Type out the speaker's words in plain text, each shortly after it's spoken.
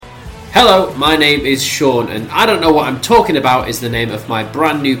Hello, my name is Sean, and I Don't Know What I'm Talking About is the name of my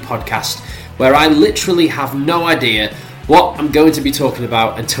brand new podcast, where I literally have no idea what I'm going to be talking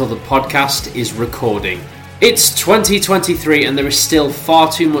about until the podcast is recording. It's 2023 and there is still far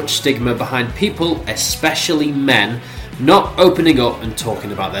too much stigma behind people, especially men, not opening up and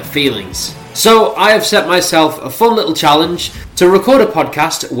talking about their feelings. So I have set myself a fun little challenge to record a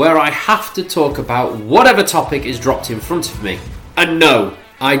podcast where I have to talk about whatever topic is dropped in front of me. And no,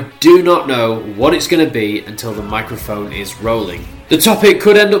 I do not know what it's going to be until the microphone is rolling. The topic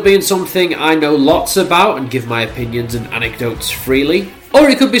could end up being something I know lots about and give my opinions and anecdotes freely, or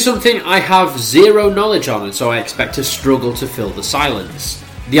it could be something I have zero knowledge on and so I expect to struggle to fill the silence.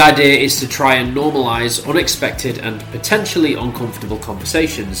 The idea is to try and normalise unexpected and potentially uncomfortable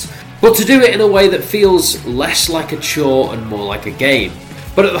conversations, but to do it in a way that feels less like a chore and more like a game.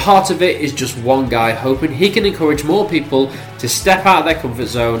 But at the heart of it is just one guy hoping he can encourage more people to step out of their comfort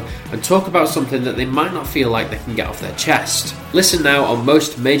zone and talk about something that they might not feel like they can get off their chest. Listen now on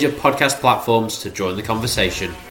most major podcast platforms to join the conversation.